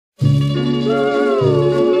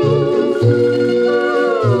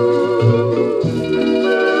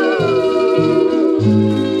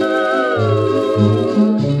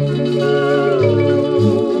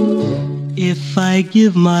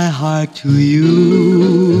give my heart to you,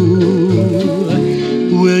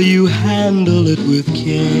 will you handle it with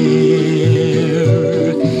care?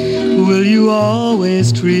 Will you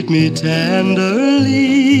always treat me tenderly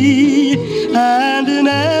and in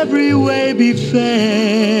every way be fair?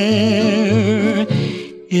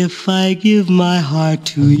 If I give my heart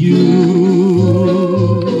to you,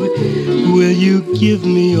 will you give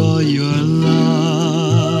me all your love?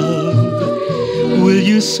 Will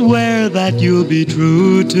you swear that you'll be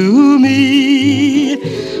true to me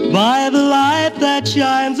by the light that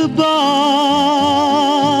shines above?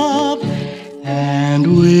 And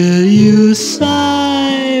will you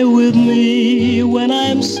sigh with me when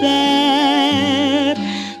I'm sad?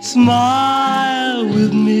 Smile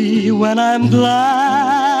with me when I'm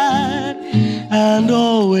glad, and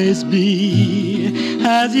always be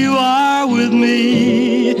as you are with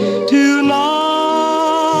me tonight.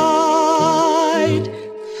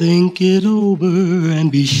 Think it over and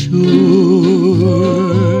be sure.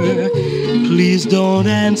 Please don't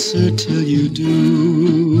answer till you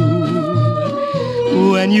do.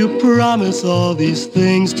 When you promise all these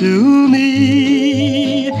things to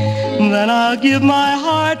me, then I'll give my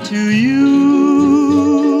heart to you.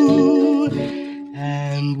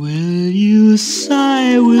 And will you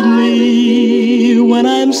sigh with me when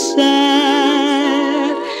I'm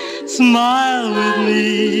sad? Smile with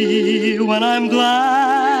me when I'm glad,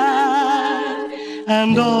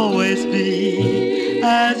 and always be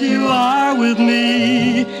as you are with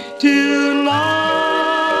me tonight.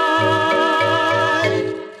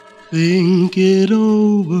 Think it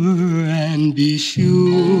over and be sure.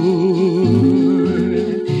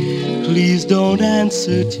 Please don't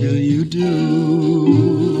answer till you do.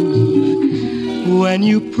 When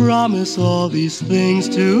you promise all these things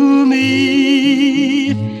to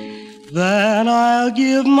me, then I'll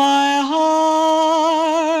give my heart